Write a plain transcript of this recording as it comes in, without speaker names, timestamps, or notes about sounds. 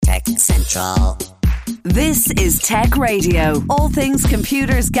Central. This is Tech Radio. All things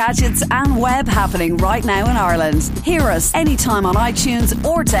computers, gadgets and web happening right now in Ireland. Hear us anytime on iTunes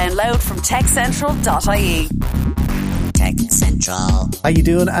or download from techcentral.ie. Tech Central. How you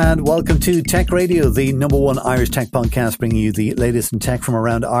doing? And welcome to Tech Radio, the number one Irish tech podcast, bringing you the latest in tech from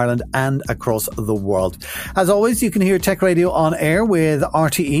around Ireland and across the world. As always, you can hear Tech Radio on air with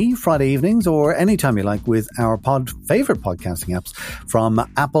RTE Friday evenings or anytime you like with our favourite podcasting apps from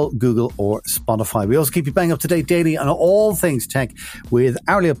Apple, Google or Spotify. We also keep you bang up to date daily on all things tech with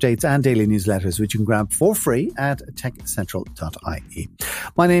hourly updates and daily newsletters, which you can grab for free at techcentral.ie.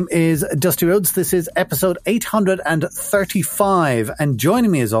 My name is Dusty Rhodes. This is episode 835, and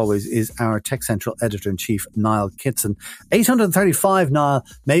joining me as always is our Tech Central editor-in-chief, Niall Kitson. 835, Niall.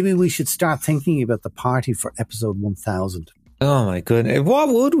 Maybe we should start thinking about the party for episode 1000. Oh my goodness. What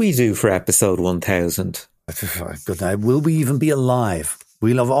would we do for episode 1000? Will we even be alive?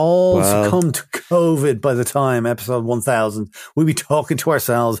 We'll have all succumbed to COVID by the time episode 1000. We'll be talking to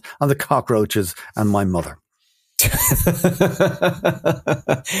ourselves and the cockroaches and my mother.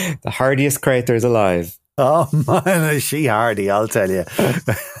 The hardiest creators alive. Oh, man, is she hardy, I'll tell you.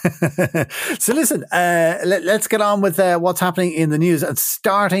 So listen, let's get on with what's happening in the news. And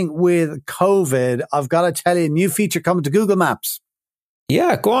starting with COVID, I've got to tell you, a new feature coming to Google Maps.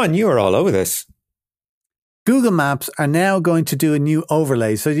 Yeah, go on. You are all over this. Google Maps are now going to do a new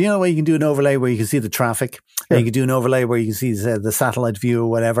overlay. So you know where you can do an overlay where you can see the traffic, and you can do an overlay where you can see the satellite view or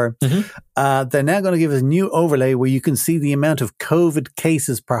whatever. Mm-hmm. They're now going to give us a new overlay where you can see the amount of COVID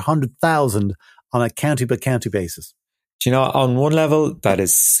cases per 100,000 on a county-by-county basis. Do you know, on one level, that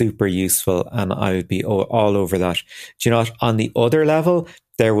is super useful, and I would be all over that. Do you know what? On the other level,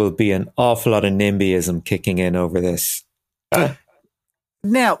 there will be an awful lot of NIMBYism kicking in over this.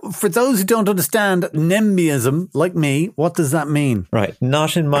 Now, for those who don't understand NIMBYism, like me, what does that mean? Right,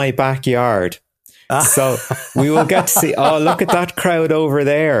 not in my backyard. So we will get to see, oh, look at that crowd over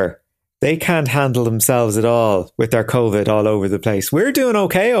there. They can't handle themselves at all with their COVID all over the place. We're doing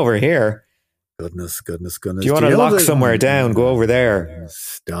okay over here. Goodness. Do you want to lock somewhere down? Go over there.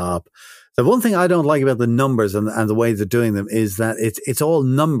 Stop. The one thing I don't like about the numbers and the way they're doing them is that it's all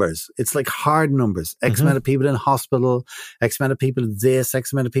numbers. It's like hard numbers. X amount of people in hospital, X amount of people this,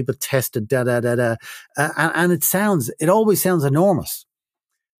 X amount of people tested, and it always sounds enormous.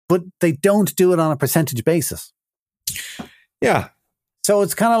 But they don't do it on a percentage basis. Yeah. So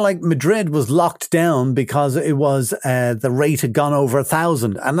it's kind of like Madrid was locked down because it was the rate had gone over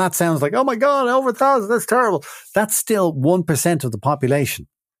 1,000. And that sounds like, oh my God, over 1,000, that's terrible. That's still 1% of the population.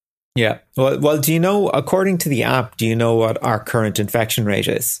 Yeah. Well, do you know, according to the app, do you know what our current infection rate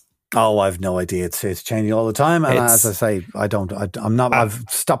is? Oh, I've no idea. It's changing all the time. And as I say, I've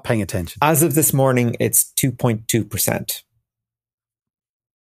stopped paying attention. As of this morning, it's 2.2%.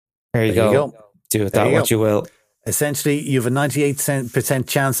 There you go. Do with that what you will. Essentially, you have a 98%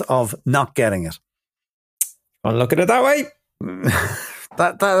 chance of not getting it. Want to look at it that way?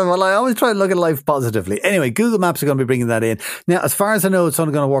 Well, I always try to look at life positively. Anyway, Google Maps are going to be bringing that in. Now, as far as I know, it's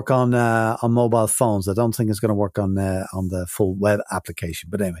only going to work on mobile phones. I don't think it's going to work on the full web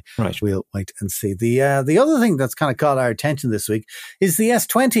application. But anyway, right. We'll wait and see. The other thing that's kind of caught our attention this week is the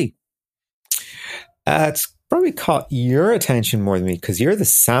S20. It's probably caught your attention more than me because you're the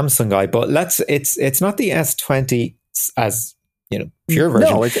Samsung guy. But it's not the S20 as pure version.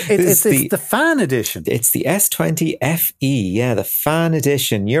 No, it's the fan edition. It's the S20 FE. Yeah, the fan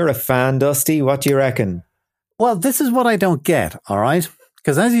edition. You're a fan, Dusty. What do you reckon? Well, this is what I don't get. All right.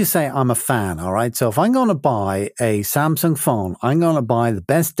 Because as you say, I'm a fan. All right. So if I'm going to buy a Samsung phone, I'm going to buy the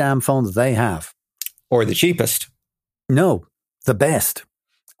best damn phone that they have. Or the cheapest. No, the best.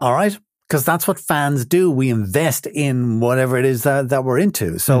 All right. Because that's what fans do. We invest in whatever it is that we're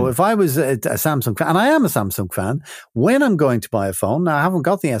into. So if I was a Samsung fan, and I am a Samsung fan, when I'm going to buy a phone, now I haven't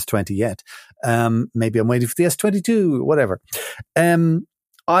got the S20 yet. Maybe I'm waiting for the S22, whatever.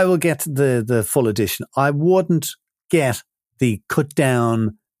 I will get the full edition. I wouldn't get the cut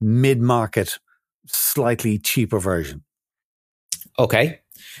down mid-market, slightly cheaper version. Okay.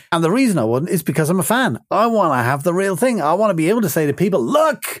 And the reason I wouldn't is because I'm a fan. I want to have the real thing. I want to be able to say to people,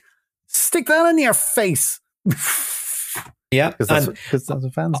 look, stick that in your face. Yeah. Because that's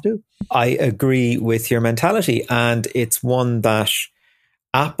what fans do. I agree with your mentality. And it's one that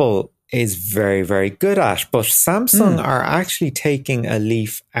Apple is very, very good at. But Samsung are actually taking a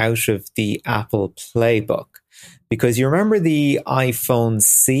leaf out of the Apple playbook. Because you remember the iPhone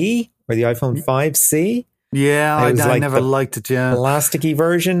C or the iPhone 5C? Yeah, I never liked it, yeah. Plasticky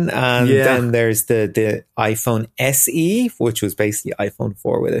version. And then there's the iPhone SE, which was basically iPhone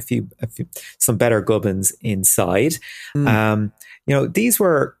 4 with some better gubbins inside. These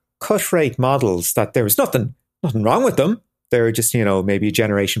were cut rate models that there was nothing wrong with them. They were just, maybe a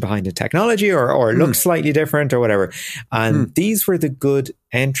generation behind in technology or look slightly different or whatever. And these were the good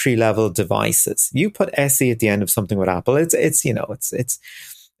entry level devices. You put SE at the end of something with Apple, it's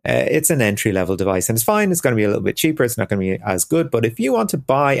an entry level device, and it's fine. It's going to be a little bit cheaper. It's not going to be as good. But if you want to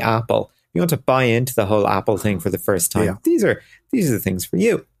buy Apple, you want to buy into the whole Apple thing for the first time, these are the things for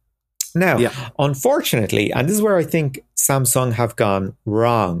you. Now, unfortunately, and this is where I think Samsung have gone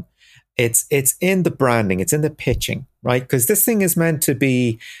wrong. It's in the branding, it's in the pitching, right? Because this thing is meant to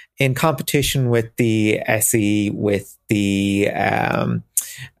be in competition with the SE, with the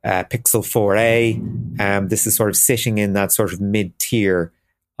Pixel 4a. This is sort of sitting in that sort of mid-tier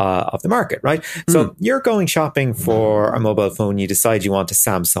of the market, right? So you're going shopping for a mobile phone, you decide you want a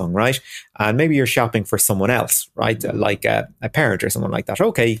Samsung, right? And maybe you're shopping for someone else, right? Like a parent or someone like that.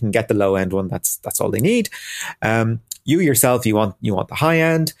 Okay, you can get the low end one. That's all they need. You yourself, you want the high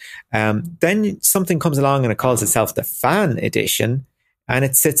end. Then something comes along and it calls itself the Fan Edition, and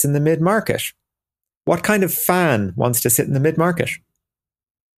it sits in the mid market. What kind of fan wants to sit in the mid market?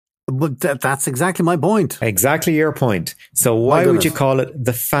 But that's exactly my point. Exactly your point. So why would you call it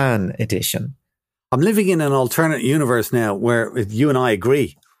the Fan Edition? I'm living in an alternate universe now where you and I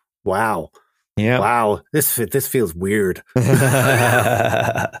agree. Wow. Yeah. Wow. This feels weird.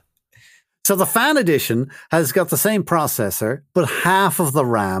 So the Fan Edition has got the same processor, but half of the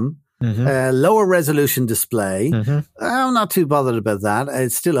RAM, lower resolution display. I'm not too bothered about that.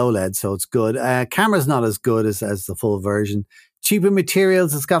 It's still OLED, so it's good. Camera's not as good as the full version. Cheaper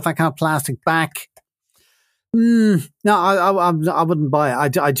materials. It's got that kind of plastic back. No, I wouldn't buy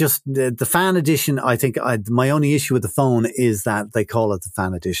it. I just, the Fan Edition, I think my only issue with the phone is that they call it the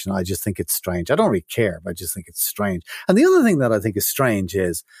Fan Edition. I just think it's strange. I don't really care, but I just think it's strange. And the other thing that I think is strange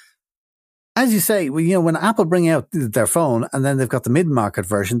is, as you say, when Apple bring out their phone and then they've got the mid-market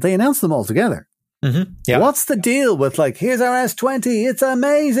version, they announce them all together. Yeah. What's the deal with here's our S20, it's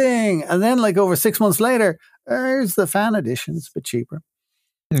amazing. And then over 6 months later, here's the Fan Edition. It's a bit cheaper.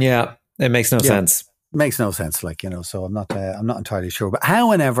 Yeah, it makes no sense. Makes no sense, so I'm not entirely sure. But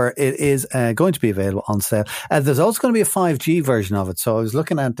however, it is going to be available on sale. There's also going to be a 5G version of it. So I was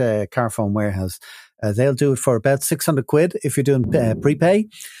looking at Carphone Warehouse. They'll do it for about 600 quid if you're doing prepay.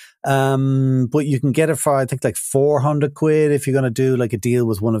 But you can get it for, I think, 400 quid if you're going to do a deal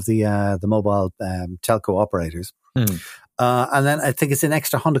with one of the mobile telco operators. And then I think it's an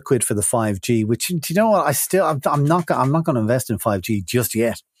extra 100 quid for the 5G, which, do you know what? I'm not going to invest in 5G just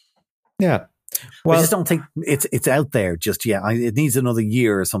yet. Yeah. Well, I just don't think it's out there just yet. It needs another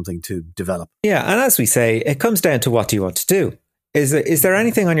year or something to develop. Yeah. And as we say, it comes down to what do you want to do? Is there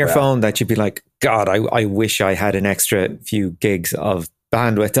anything on your phone that you'd be like, God, I wish I had an extra few gigs of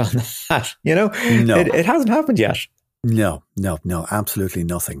bandwidth on that? No, it hasn't happened yet. No, absolutely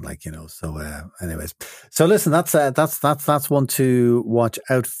nothing. So anyways, so listen, that's one to watch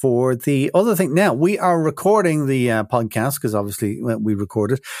out for. The other thing, now we are recording the podcast because obviously we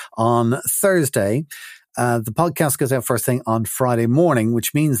recorded on Thursday. The podcast goes out first thing on Friday morning,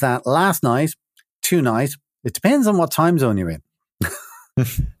 which means that last night, tonight, it depends on what time zone you're in.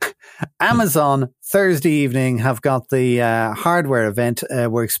 Amazon Thursday evening have got the hardware event.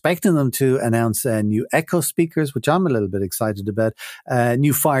 We're expecting them to announce new Echo speakers, which I'm a little bit excited about.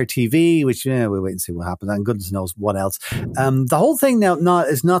 New Fire TV, which we'll wait and see what happens. And goodness knows what else. The whole thing now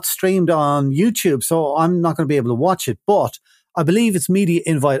is not streamed on YouTube, so I'm not going to be able to watch it. But I believe it's media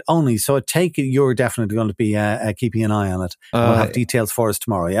invite only, so I take it you're definitely going to be keeping an eye on it. We'll have details for us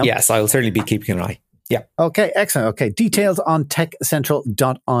tomorrow. Yeah. Yes, I will certainly be keeping an eye. Yeah. Okay, excellent. Okay, details on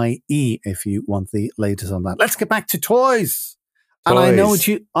techcentral.ie if you want the latest on that. Let's get back to toys. And I know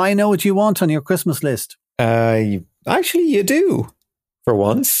what you want on your Christmas list. You do, for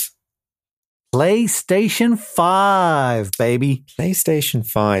once. PlayStation 5, baby. PlayStation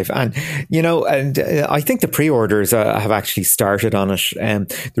 5. And, I think the pre-orders have actually started on it.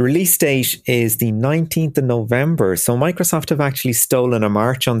 The release date is the 19th of November. So Microsoft have actually stolen a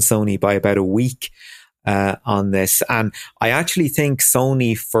march on Sony by about a week on this. And I actually think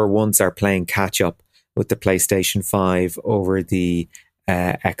Sony, for once, are playing catch up with the PlayStation 5 over the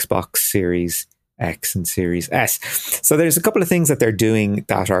Xbox Series X and Series S. So there's a couple of things that they're doing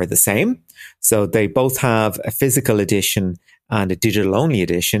that are the same. So they both have a physical edition and a digital only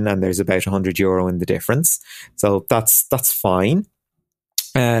edition, and there's about €100 in the difference. So that's fine.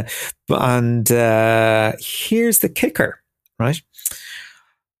 Here's the kicker, right?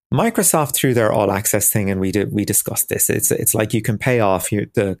 Microsoft, through their all access thing, and we discussed this, it's like you can pay off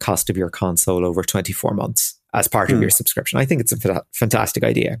the cost of your console over 24 months as part of your subscription. I think it's a fantastic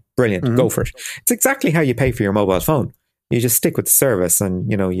idea. Brilliant. Go for it. It's exactly how you pay for your mobile phone. you just stick with the service,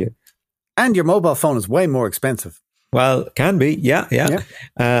 and And your mobile phone is way more expensive. Well, it can be, yeah.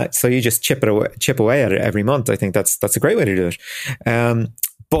 So you just chip away at it every month. I think that's a great way to do it.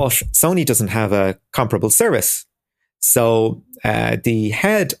 But Sony doesn't have a comparable service. So the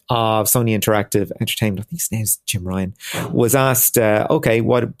head of Sony Interactive Entertainment, I think his name's Jim Ryan, was asked, okay,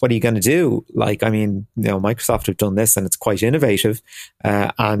 what are you going to do? Like, I mean, Microsoft have done this and it's quite innovative.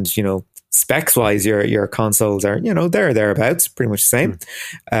 And, specs wise, your consoles are, thereabouts, pretty much the same.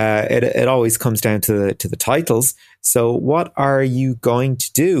 It always comes down to the titles. So what are you going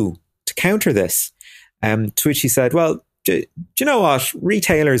to do to counter this? To which he said, well, do you know what?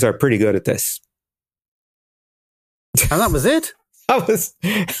 Retailers are pretty good at this. And that was it?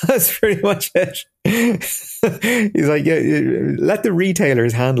 That's pretty much it. He's like, yeah, let the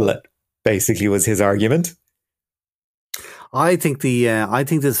retailers handle it, basically was his argument. I think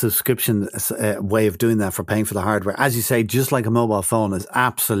the subscription way of doing that for paying for the hardware, as you say, just like a mobile phone, is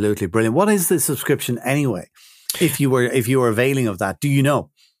absolutely brilliant. What is the subscription anyway? If you were availing of that, do you know?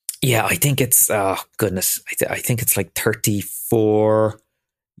 Yeah, I think it's goodness. I think it's like €34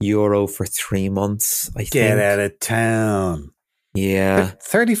 for 3 months. I think. Get out of town. Yeah,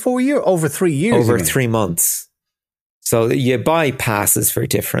 €34 over 3 years. Over 3 months. So you buy passes for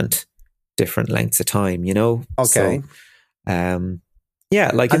different lengths of time. Okay. So,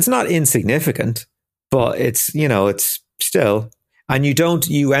 it's not insignificant, but it's it's still, and you don't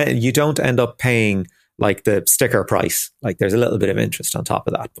end up paying like the sticker price. Like there's a little bit of interest on top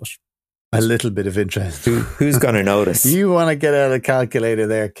of that, but a little bit of interest. Who's going to notice? You want to get out of the calculator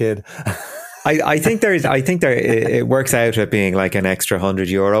there, kid. I think it works out at being like an extra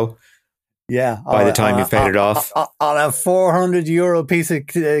 €100. Yeah. By the time you've paid it off. On a €400 piece of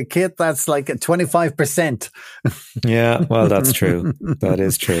kit, that's like 25%. Yeah, well, that's true. That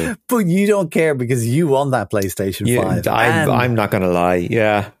is true. But you don't care because you won that PlayStation 5. I'm not going to lie.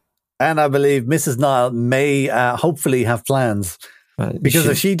 Yeah. And I believe Mrs. Nile may hopefully have plans. Because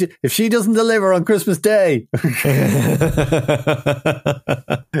if she doesn't deliver on Christmas Day,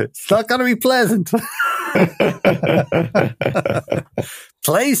 it's not going to be pleasant.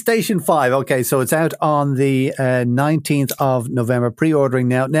 PlayStation 5. Okay, so it's out on the 19th of November, pre-ordering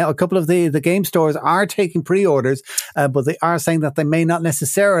now. Now, a couple of the game stores are taking pre-orders, but they are saying that they may not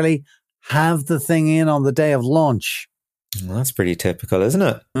necessarily have the thing in on the day of launch. Well, that's pretty typical, isn't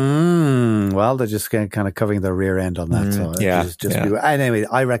it? Well, they're just kind of covering their rear end on that. So anyway,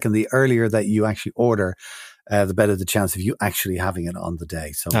 I reckon the earlier that you actually order, the better the chance of you actually having it on the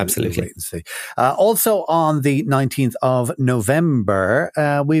day. So absolutely. We'll wait and see. Also on the 19th of November,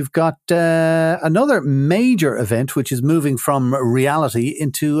 we've got another major event, which is moving from reality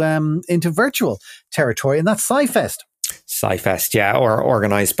into virtual territory, and that's SciFest. SciFest, yeah, or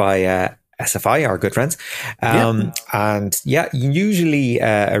organised by SFI, our good friends. And usually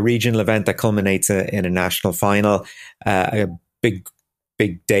a regional event that culminates in a national final, a big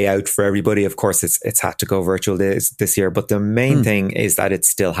day out for everybody. Of course, it's had to go virtual this year, but the main thing is that it's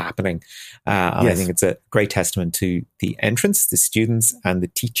still happening. And I think it's a great testament to the entrants, the students and the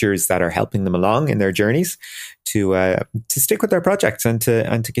teachers that are helping them along in their journeys to stick with their projects and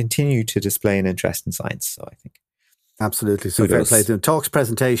to continue to display an interest in science. So I think. Absolutely. So fair play to them. Talks,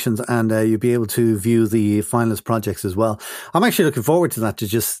 presentations, and you'll be able to view the finalist projects as well. I'm actually looking forward to that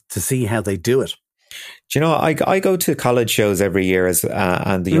to see how they do it. Do you know, I go to college shows every year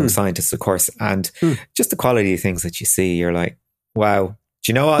and the Young Scientists, of course, and just the quality of things that you see, you're like, wow.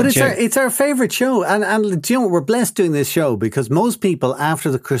 Do you know what? But it's our favourite show. And do you know what? We're blessed doing this show because most people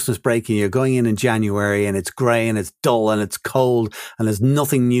after the Christmas break, and you're going in January and it's grey and it's dull and it's cold and there's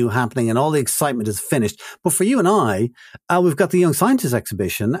nothing new happening and all the excitement is finished. But for you and I, we've got the Young Scientists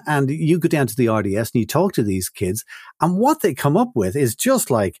exhibition, and you go down to the RDS and you talk to these kids, and what they come up with is just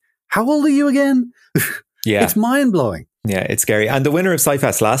like, how old are you again? Yeah. It's mind blowing. Yeah, it's scary. And the winner of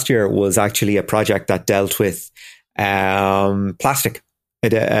SciFest last year was actually a project that dealt with plastic.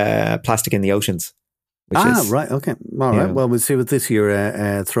 Plastic in the oceans. Right. Okay. All right. Well, we'll see what this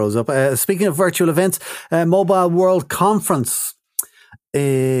year throws up. Speaking of virtual events, Mobile World Conference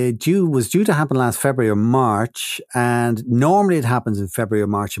was due to happen last February or March, and normally it happens in February or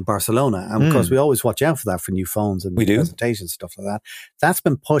March in Barcelona. And of course, we always watch out for that for new phones and presentations, stuff like that. That's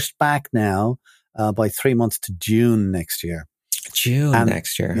been pushed back now by 3 months to June next year.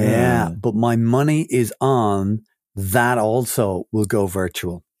 Next year. Yeah. But my money is on that also will go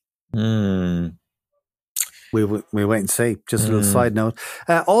virtual. We wait and see. Just a little side note.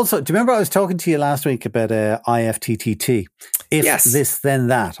 Also, do you remember I was talking to you last week about IFTTT? If this, then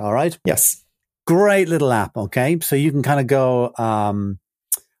that. All right. Yes. Great little app. Okay. So you can kind of go,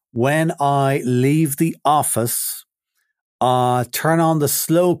 when I leave the office, turn on the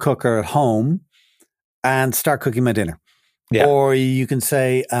slow cooker at home and start cooking my dinner. Yeah. Or you can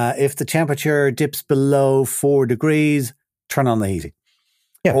say, if the temperature dips below 4 degrees, turn on the heating.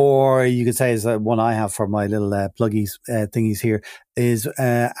 Yeah. Or you could say, as one I have for my little pluggies thingies here, is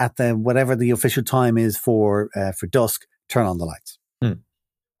at the whatever the official time is for dusk, turn on the lights.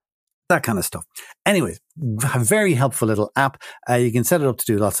 That kind of stuff. Anyways, a very helpful little app. You can set it up to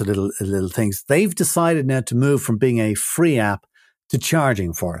do lots of little things. They've decided now to move from being a free app to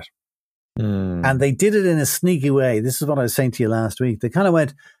charging for it. And they did it in a sneaky way. This is what I was saying to you last week. They kind of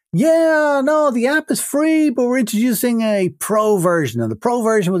went, yeah, no, the app is free, but we're introducing a pro version. And the pro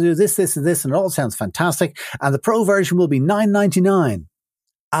version will do this, this, and this. And it all sounds fantastic. And the pro version will be $9.99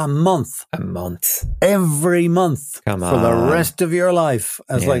 a month. Every month. Come for on. the rest of your life.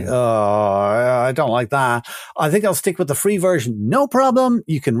 I was like, oh, I don't like that. I think I'll stick with the free version. No problem.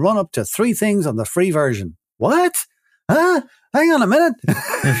 You can run up to 3 things on the free version. What? Huh? Hang on a minute.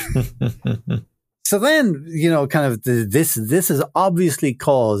 So then, kind of this has obviously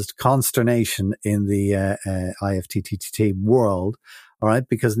caused consternation in the IFTTT world, all right?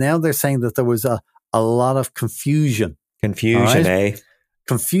 Because now they're saying that there was a lot of confusion. Confusion, right?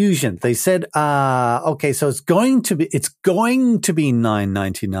 Confusion. They said, okay, so it's going to be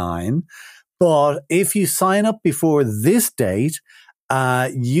 $9.99, but if you sign up before this date,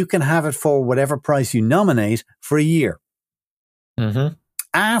 you can have it for whatever price you nominate for a year. Mm-hmm.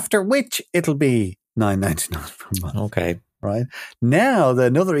 After which it'll be $9.99 per month. Okay. Right. Now,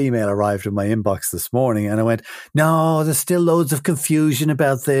 another email arrived in my inbox this morning and I went, no, there's still loads of confusion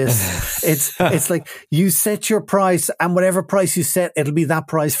about this. It's like you set your price and whatever price you set, it'll be that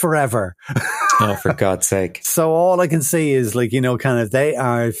price forever. Oh, for God's sake. So all I can see is kind of they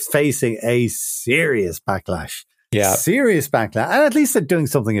are facing a serious backlash. Yeah. Serious backlash. And at least they're doing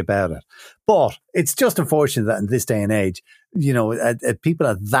something about it. But it's just unfortunate that in this day and age, at people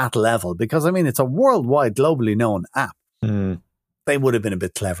at that level, because it's a worldwide, globally known app. They would have been a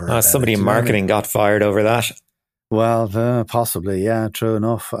bit clever. Somebody in marketing got fired over that. Well, possibly. Yeah, true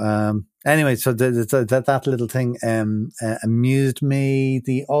enough. Anyway, so that little thing amused me.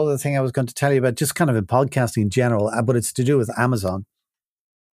 The other thing I was going to tell you about, just kind of in podcasting in general, but it's to do with Amazon.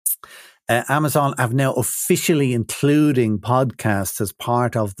 Amazon have now officially including podcasts as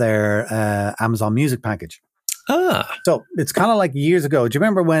part of their Amazon Music package. So it's kind of like years ago. Do you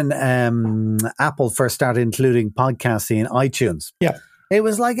remember when Apple first started including podcasting in iTunes? Yeah. It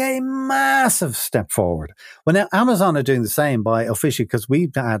was like a massive step forward. Well, now Amazon are doing the same by officially, because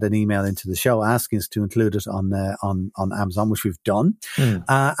we've had an email into the show asking us to include it on Amazon, which we've done.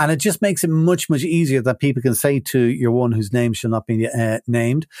 And it just makes it much, much easier that people can say to your one whose name shall not be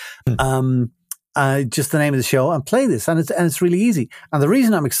named, just the name of the show and play this. And it's really easy. And the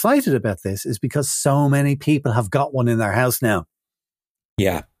reason I'm excited about this is because so many people have got one in their house now.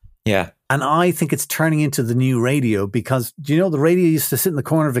 Yeah. Yeah. And I think it's turning into the new radio because, the radio used to sit in the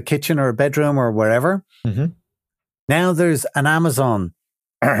corner of a kitchen or a bedroom or wherever. Mm-hmm. Now there's an Amazon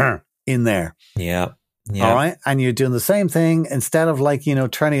in there. Yeah. All right. And you're doing the same thing instead of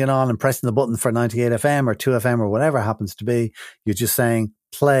turning it on and pressing the button for 98 FM or 2 FM or whatever it happens to be. You're just saying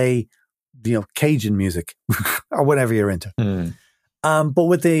play, Cajun music or whatever you're into. But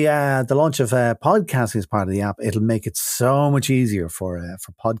with the launch of podcasting as part of the app, it'll make it so much easier for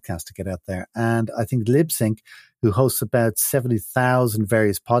podcasts to get out there. And I think Libsync, who hosts about 70,000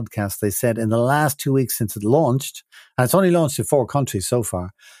 various podcasts, they said in the last 2 weeks since it launched, and it's only launched in 4 countries so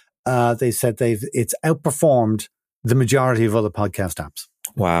far, they said it's outperformed the majority of other podcast apps.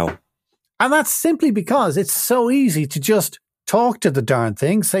 Wow. And that's simply because it's so easy to just talk to the darn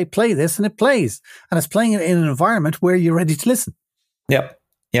thing, say play this, and it plays. And it's playing it in an environment where you're ready to listen. Yep.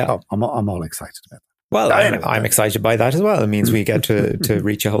 Yeah. Oh, I'm all excited about that. Well, I'm excited by that as well. It means we get to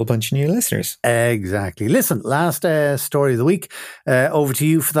reach a whole bunch of new listeners. Exactly. Listen, last story of the week. Over to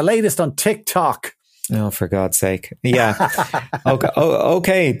you for the latest on TikTok. Oh, for God's sake. Yeah.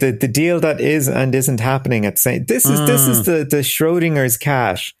 Okay. The deal that is and isn't happening at the same. This is the Schrodinger's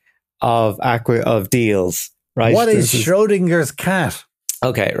cat of deals, right? What is Schrodinger's cat?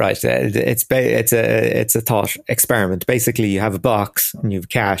 Okay, right. It's a thought experiment. Basically, you have a box and you have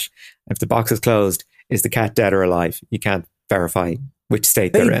cash. If the box is closed, is the cat dead or alive? You can't verify which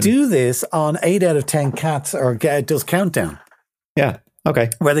state they're in. They do this on 8 out of 10 cats, or it does countdown. Yeah.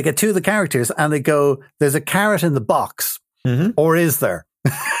 Okay. Where they get 2 of the characters and they go, "There's a carrot in the box," or is there?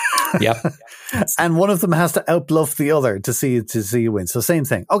 Yep. And one of them has to outbluff the other to see you win. So same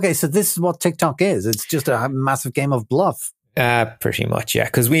thing. Okay, so this is what TikTok is. It's just a massive game of bluff. Pretty much, yeah.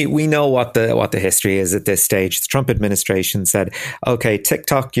 Because we know what the history is at this stage. The Trump administration said, "Okay,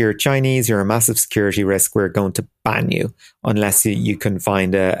 TikTok, you're Chinese, you're a massive security risk. We're going to ban you unless you can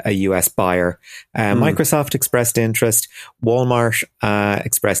find a US buyer." Microsoft expressed interest. Walmart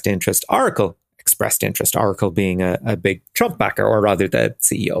expressed interest. Oracle expressed interest. Oracle being a big Trump backer, or rather, the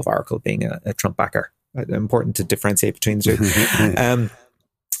CEO of Oracle being a Trump backer. Important to differentiate between the two.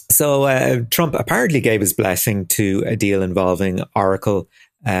 So Trump apparently gave his blessing to a deal involving Oracle,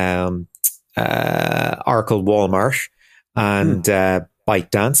 Walmart, and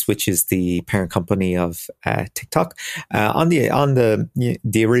ByteDance, which is the parent company of TikTok. On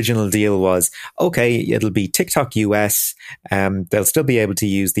the original deal was, okay, it'll be TikTok US. They'll still be able to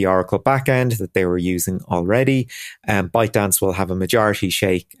use the Oracle backend that they were using already. ByteDance will have a majority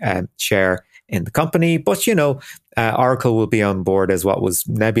share in the company, but Oracle will be on board as what was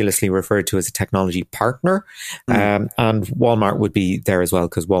nebulously referred to as a technology partner, and Walmart would be there as well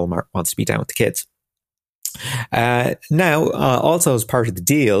because Walmart wants to be down with the kids. Now, also as part of the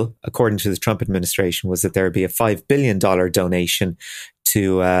deal, according to the Trump administration, was that there would be a $5 billion donation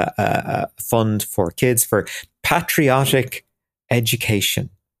to a fund for kids for patriotic education.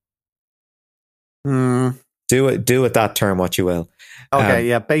 Do with that term what you will. Okay,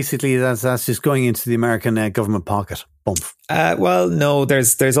 yeah. Basically, that's just going into the American government pocket. Bump. Well, no,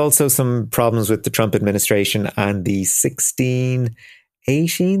 there's also some problems with the Trump administration and the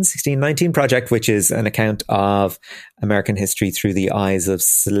 1619 project, which is an account of American history through the eyes of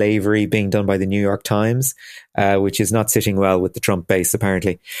slavery being done by the New York Times, which is not sitting well with the Trump base,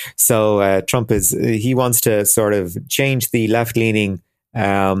 apparently. So Trump he wants to sort of change the left-leaning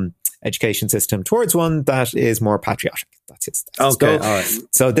education system towards one that is more patriotic. That's his okay, goal. all right.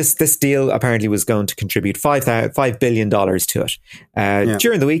 So this deal apparently was going to contribute $5 billion to it.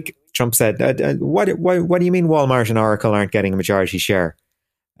 During the week, Trump said, what do you mean Walmart and Oracle aren't getting a majority share?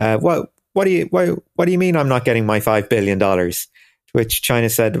 What do you mean I'm not getting my $5 billion? To which China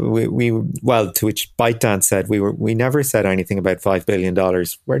said, to which ByteDance said, we never said anything about $5 billion.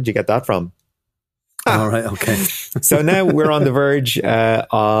 Where did you get that from? All right, okay. So now we're on the verge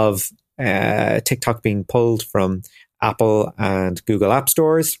of TikTok being pulled from Apple and Google app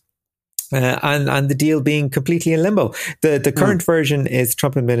stores, and the deal being completely in limbo. The current version is the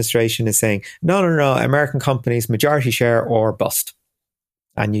Trump administration is saying, no, American companies, majority share or bust.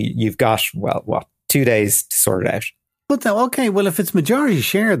 And you've got, 2 days to sort it out. But okay, well, if it's majority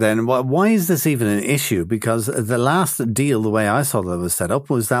share, then why is this even an issue? Because the last deal, the way I saw that it was set up,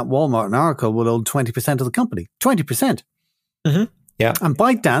 was that Walmart and Oracle will own 20% of the company. 20%. Mm-hmm. Yeah. And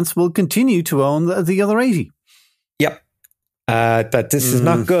ByteDance will continue to own the other 80. Yep. That this is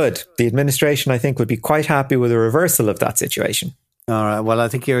not good. The administration, I think, would be quite happy with a reversal of that situation. All right. Well, I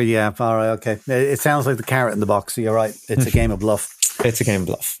think all right, okay. It sounds like the carrot in the box. So you're right. It's a game of bluff. It's a game of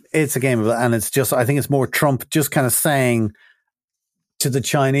bluff. It's a game of, and it's just, I think it's more Trump just kind of saying to the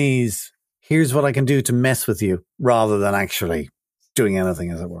Chinese, here's what I can do to mess with you, rather than actually doing anything,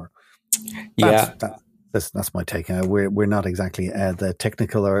 as it were. That's my take. We're not exactly the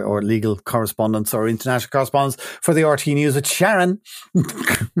technical or legal correspondents or international correspondents for the RT News. It's Sharon.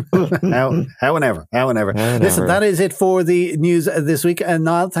 However. Listen, that is it for the news this week. And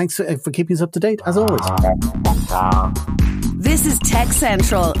Niall, thanks for keeping us up to date, as always. This is Tech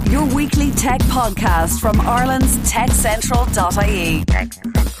Central, your weekly tech podcast from Ireland's techcentral.ie.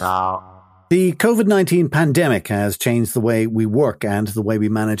 The COVID-19 pandemic has changed the way we work and the way we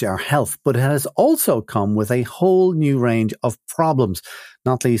manage our health, but it has also come with a whole new range of problems,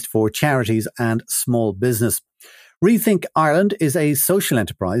 not least for charities and small business. Rethink Ireland is a social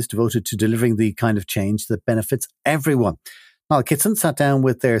enterprise devoted to delivering the kind of change that benefits everyone. Niall Kitson sat down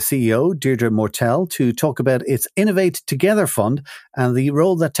with their CEO, Deirdre Mortell, to talk about its Innovate Together fund and the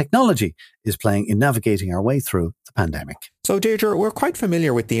role that technology is playing in navigating our way through the pandemic. So, Deirdre, we're quite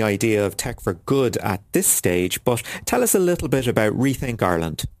familiar with the idea of tech for good at this stage, but tell us a little bit about Rethink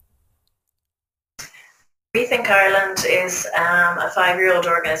Ireland. Rethink Ireland is a 5-year-old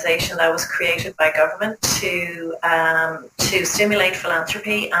organisation that was created by government to stimulate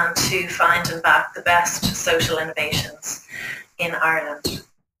philanthropy and to find and back the best social innovations in Ireland.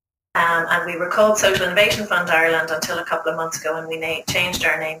 And we were called Social Innovation Fund Ireland until a couple of months ago, and we changed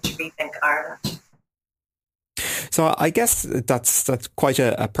our name to Rethink Ireland. So I guess that's quite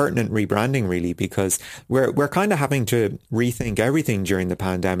a pertinent rebranding, really, because we're kind of having to rethink everything during the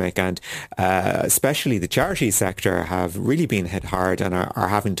pandemic, and especially the charity sector have really been hit hard and are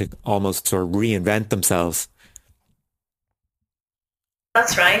having to almost sort of reinvent themselves.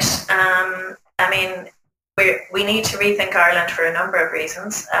 That's right. we need to rethink Ireland for a number of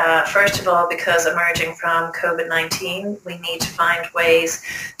reasons. First of all, because emerging from COVID-19, we need to find ways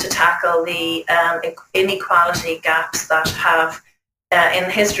to tackle the inequality gaps that have, in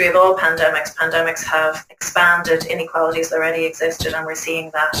the history of all pandemics have expanded inequalities that already existed, and we're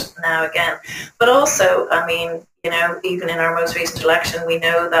seeing that now again. But also, I mean, even in our most recent election, we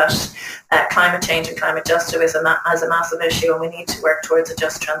know that climate change and climate justice is a massive issue, and we need to work towards a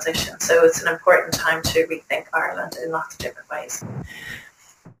just transition. So it's an important time to rethink Ireland in lots of different ways.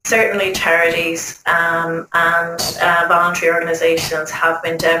 Certainly charities and voluntary organisations have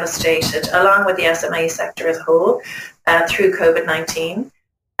been devastated, along with the SME sector as a whole, through COVID-19.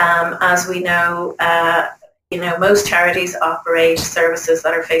 As we know, most charities operate services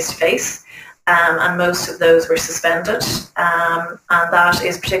that are face-to-face, and most of those were suspended. And that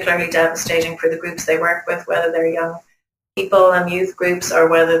is particularly devastating for the groups they work with, whether they're young people and youth groups or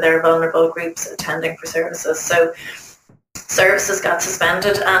whether they're vulnerable groups attending for services. So services got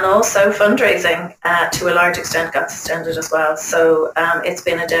suspended, and also fundraising to a large extent got suspended as well. So it's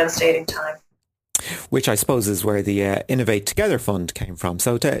been a devastating time. Which I suppose is where the Innovate Together Fund came from.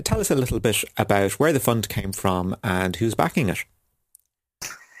 So tell us a little bit about where the fund came from and who's backing it.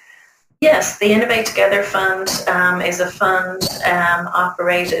 Yes, the Innovate Together Fund is a fund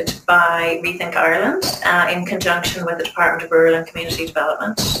operated by Rethink Ireland in conjunction with the Department of Rural and Community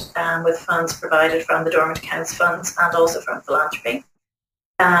Development, with funds provided from the Dormant Accounts funds and also from philanthropy.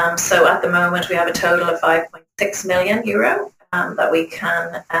 So at the moment we have a total of €5.6 million that we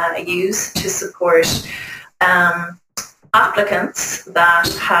can use to support applicants that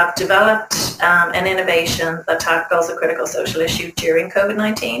have developed an innovation that tackles a critical social issue during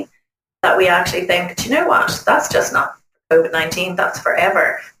COVID-19. That we actually think, do you know what, that's just not COVID-19, that's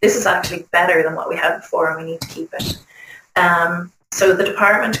forever. This is actually better than what we had before, and we need to keep it. So the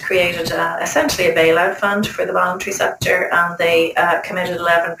department created essentially a bailout fund for the voluntary sector, and they committed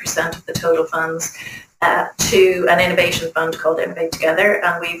 11% of the total funds to an innovation fund called Innovate Together,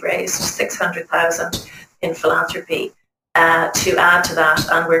 and we've raised $600,000 in philanthropy to add to that,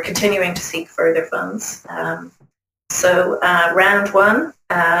 and we're continuing to seek further funds. So round one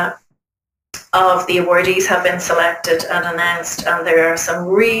of the awardees have been selected and announced, and there are some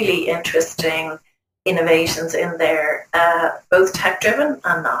really interesting innovations in there, both tech-driven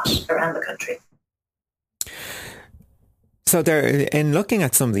and not, around the country. So there, in looking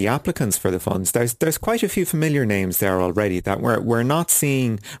at some of the applicants for the funds, there's quite a few familiar names there already that we're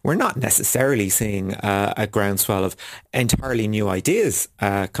not necessarily seeing a groundswell of entirely new ideas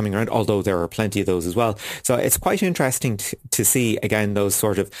coming around, although there are plenty of those as well. So it's quite interesting to see again those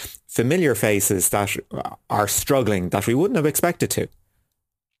sort of familiar faces that are struggling that we wouldn't have expected to.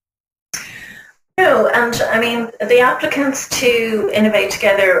 No, and I mean, the applicants to Innovate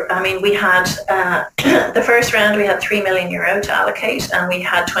Together, I mean, we had, the first round we had €3 million to allocate, and we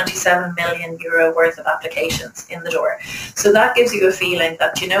had €27 million worth of applications in the door. So that gives you a feeling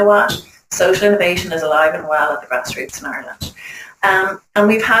that, you know what, social innovation is alive and well at the grassroots in Ireland. And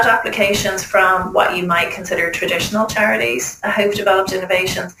we've had applications from what you might consider traditional charities who've developed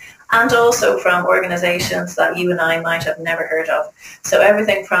innovations, and also from organisations that you and I might have never heard of. So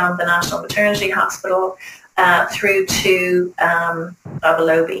everything from the National Maternity Hospital through to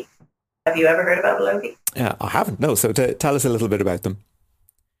Abelobi. Have you ever heard of Abelobi? Yeah, I haven't, no. So tell us a little bit about them.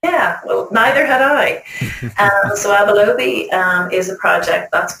 Yeah, well, neither had I. So Abelobi is a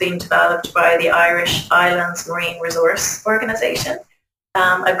project that's been developed by the Irish Islands Marine Resource Organisation,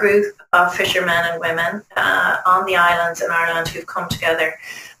 a group of fishermen and women on the islands in Ireland who've come together.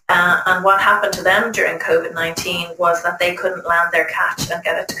 And what happened to them during COVID-19 was that they couldn't land their catch and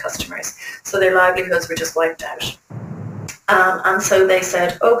get it to customers. So their livelihoods were just wiped out. And so they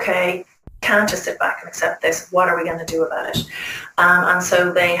said, okay, can't just sit back and accept this. What are we going to do about it? And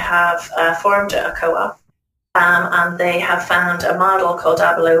so they have formed a co-op, and they have found a model called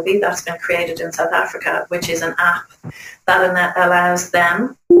Abelobi that's been created in South Africa, which is an app that allows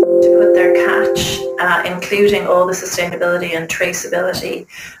them to put their catch, including all the sustainability and traceability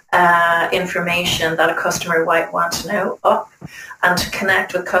information that a customer might want to know, up, and to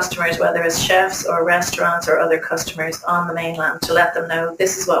connect with customers, whether it's chefs or restaurants or other customers on the mainland, to let them know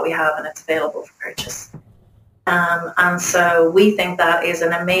this is what we have and it's available for purchase. And so we think that is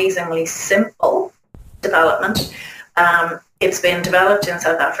an amazingly simple development. It's been developed in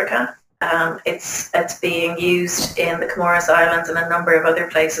South Africa. It's being used in the Comoros Islands and a number of other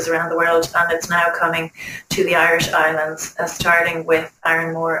places around the world, and it's now coming to the Irish Islands, starting with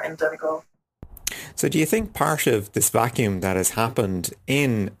Aaronmore and Donegal. So do you think part of this vacuum that has happened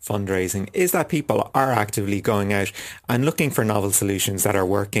in fundraising is that people are actively going out and looking for novel solutions that are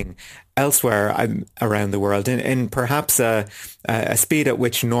working elsewhere around the world in perhaps a speed at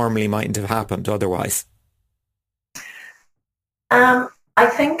which normally mightn't have happened otherwise? I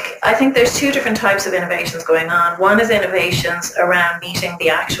think there's two different types of innovations going on. One is innovations around meeting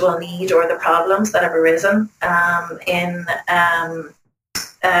the actual need or the problems that have arisen in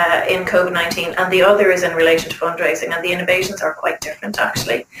COVID-19, and the other is in relation to fundraising, and the innovations are quite different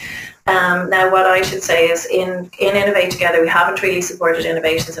actually. Now what I should say is in Innovate Together we haven't really supported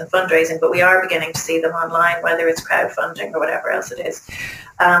innovations in fundraising, but we are beginning to see them online, whether it's crowdfunding or whatever else it is.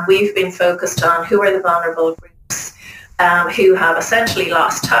 We've been focused on who are the vulnerable groups who have essentially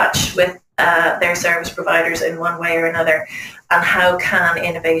lost touch with their service providers in one way or another, and how can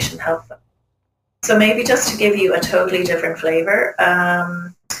innovation help them. So maybe just to give you a totally different flavour,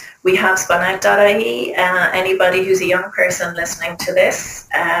 we have spunout.ie. Anybody who's a young person listening to this,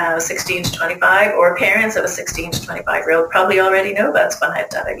 16 to 25, or parents of a 16 to 25-year-old probably already know about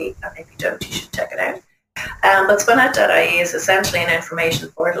spunout.ie, and if you don't, you should check it out. But spunout.ie is essentially an information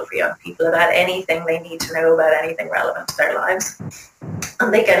portal for young people about anything they need to know about anything relevant to their lives.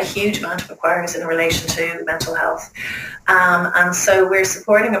 And they get a huge amount of inquiries in relation to mental health. And so we're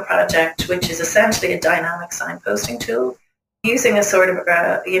supporting a project which is essentially a dynamic signposting tool using a sort of,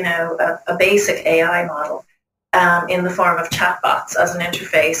 a basic AI model in the form of chatbots as an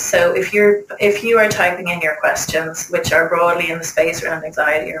interface. So if you are typing in your questions, which are broadly in the space around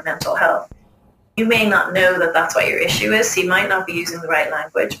anxiety or mental health, you may not know that that's what your issue is, so you might not be using the right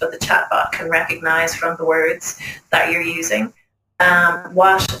language, but the chatbot can recognize from the words that you're using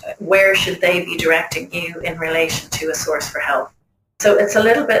where should they be directing you in relation to a source for help. So it's a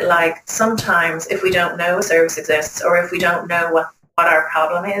little bit like sometimes if we don't know a service exists, or if we don't know what our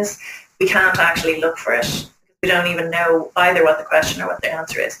problem is, we can't actually look for it. We don't even know either what the question or what the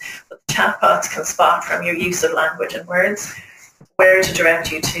answer is. But the chatbots can spot from your use of language and words where to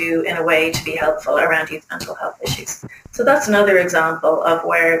direct you to in a way to be helpful around youth mental health issues. So that's another example of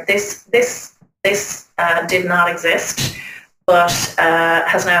where this did not exist, but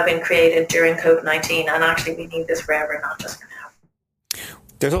has now been created during COVID-19, and actually we need this forever, not just for now.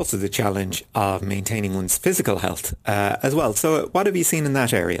 There's also the challenge of maintaining one's physical health as well. So what have you seen in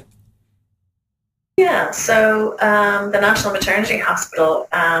that area? Yeah, so the National Maternity Hospital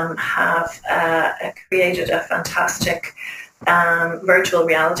have created a fantastic virtual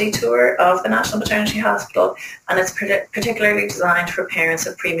reality tour of the National Maternity Hospital, and it's particularly designed for parents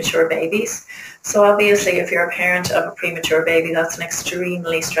of premature babies. So obviously if you're a parent of a premature baby, that's an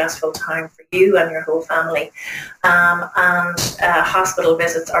extremely stressful time for you and your whole family. And hospital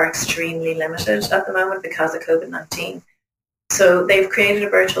visits are extremely limited at the moment because of COVID-19. So they've created a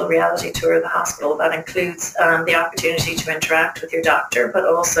virtual reality tour of the hospital that includes the opportunity to interact with your doctor, but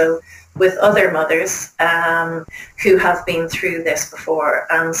also with other mothers who have been through this before.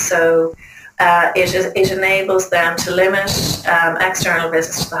 And so it enables them to limit external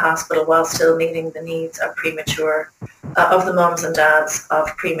visits to the hospital while still meeting the needs of of the mums and dads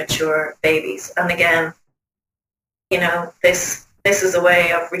of premature babies. And again, this is a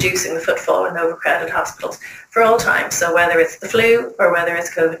way of reducing the footfall in overcrowded hospitals for all time. So whether it's the flu or whether it's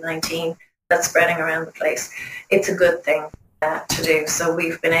COVID-19 that's spreading around the place, it's a good thing to do. So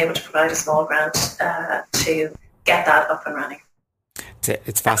we've been able to provide a small grant to get that up and running.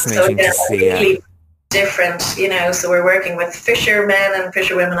 It's fascinating to see. Really different, so we're working with fishermen and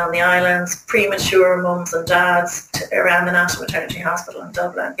fisherwomen on the islands, premature mums and dads around the National Maternity Hospital in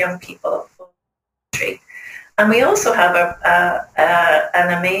Dublin, young people of the country. And we also have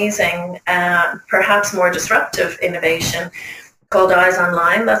an amazing, perhaps more disruptive innovation called Eyes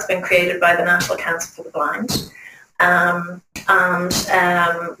Online that's been created by the National Council for the Blind.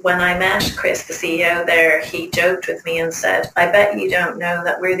 When I met Chris, the CEO there, he joked with me and said, "I bet you don't know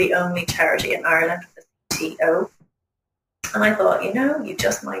that we're the only charity in Ireland with a CTO." And I thought, you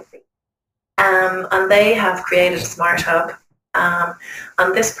just might be. And they have created a smart hub.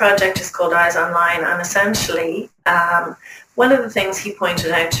 And this project is called Eyes Online. And essentially, one of the things he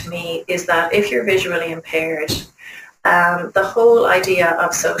pointed out to me is that if you're visually impaired, the whole idea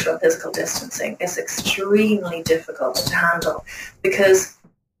of social and physical distancing is extremely difficult to handle, because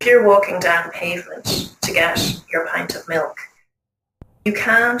if you're walking down a pavement to get your pint of milk, you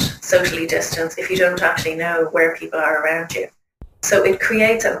can't socially distance if you don't actually know where people are around you. So it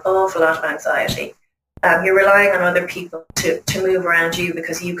creates an awful lot of anxiety. You're relying on other people to move around you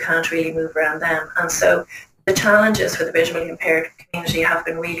because you can't really move around them. And so the challenges for the visually impaired community have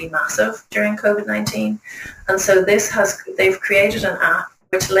been really massive during COVID-19. And so they've created an app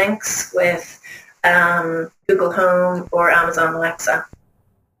which links with Google Home or Amazon Alexa,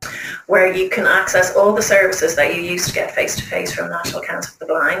 where you can access all the services that you used to get face-to-face from National Council of the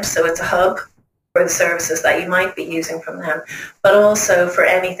Blind. So it's a hub for the services that you might be using from them, but also for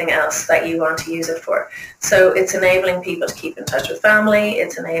anything else that you want to use it for. So it's enabling people to keep in touch with family,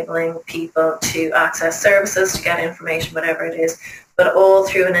 it's enabling people to access services, to get information, whatever it is, but all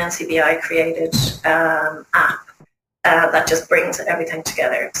through an NCBI created app that just brings everything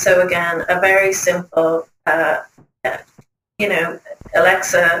together. So again, a very simple,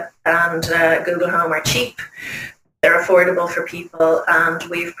 Alexa and Google Home are cheap. They're affordable for people, and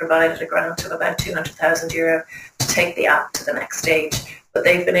we've provided a grant of about €200,000 to take the app to the next stage. But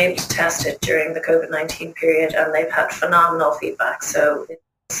they've been able to test it during the COVID-19 period, and they've had phenomenal feedback. So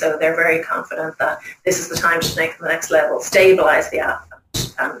they're very confident that this is the time to take it to the next level, stabilise the app,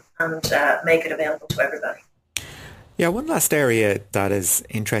 and make it available to everybody. Yeah, one last area that is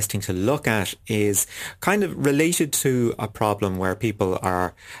interesting to look at is kind of related to a problem where people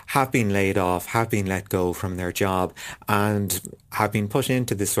have been laid off, have been let go from their job, and have been put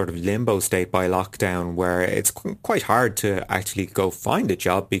into this sort of limbo state by lockdown where it's quite hard to actually go find a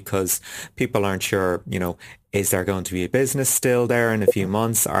job because people aren't sure, is there going to be a business still there in a few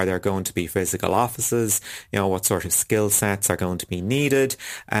months? Are there going to be physical offices? What sort of skill sets are going to be needed?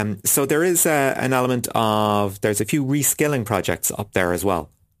 So there is an element of, there's a few reskilling projects up there as well.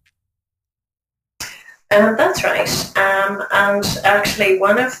 That's right. And actually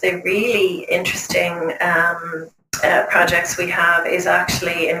one of the really interesting projects we have is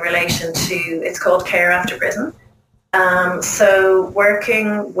actually in relation to, it's called Care After Prison. So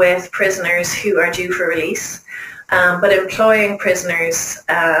working with prisoners who are due for release, but employing prisoners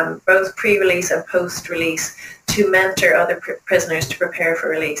both pre-release and post-release to mentor other prisoners to prepare for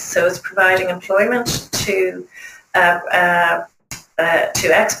release. So it's providing employment to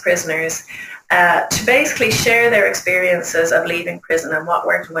ex-prisoners to basically share their experiences of leaving prison and what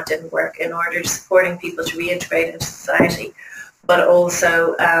worked and what didn't work in order to supporting people to reintegrate into society, but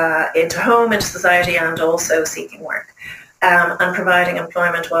also into society, and also seeking work and providing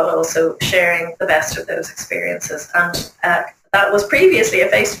employment while also sharing the best of those experiences. And that was previously a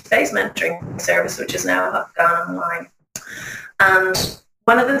face-to-face mentoring service, which is now gone online. And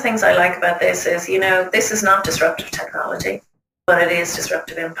one of the things I like about this is, this is not disruptive technology, but it is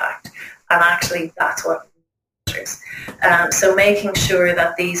disruptive impact. And actually, that's what matters. So making sure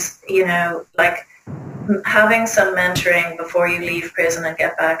that these, having some mentoring before you leave prison and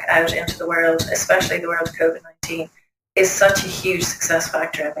get back out into the world, especially the world of COVID-19, is such a huge success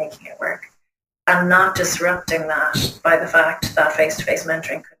factor in making it work, and not disrupting that by the fact that face-to-face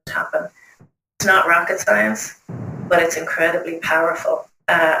mentoring couldn't happen. It's not rocket science, but it's incredibly powerful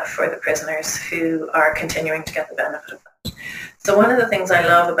for the prisoners who are continuing to get the benefit of that. So one of the things I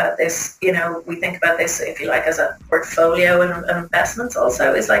love about this, we think about this, if you like, as a portfolio and investments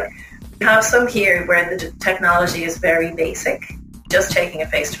also, is like, we have some here where the technology is very basic, just taking a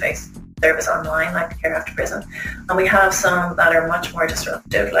face-to-face service online, like the Care After Prison. And we have some that are much more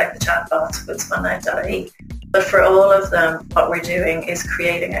disruptive, like the chatbots with spunout.ie. But for all of them, what we're doing is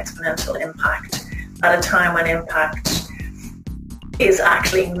creating exponential impact at a time when impact is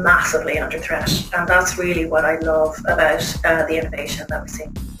actually massively under threat. And that's really what I love about the innovation that we're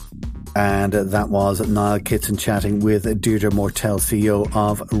seeing. And that was Niall Kitson chatting with Deirdre Mortell, CEO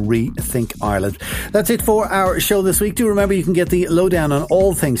of Rethink Ireland. That's it for our show this week. Do remember you can get the lowdown on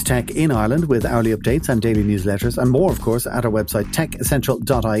all things tech in Ireland with hourly updates and daily newsletters and more, of course, at our website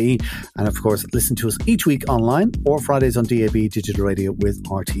techcentral.ie. And of course, listen to us each week online or Fridays on DAB digital radio with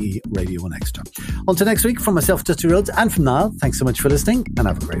RTE Radio 1 Extra. Until next week, from myself, Dusty Rhodes, and from Niall, thanks so much for listening and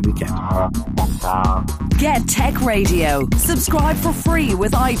have a great weekend. Get Tech Radio. Subscribe for free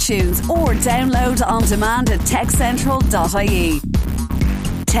with iTunes or download on demand at techcentral.ie.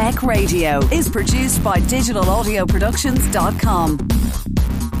 Tech Radio is produced by digitalaudioproductions.com.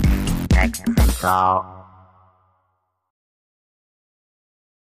 Tech Central.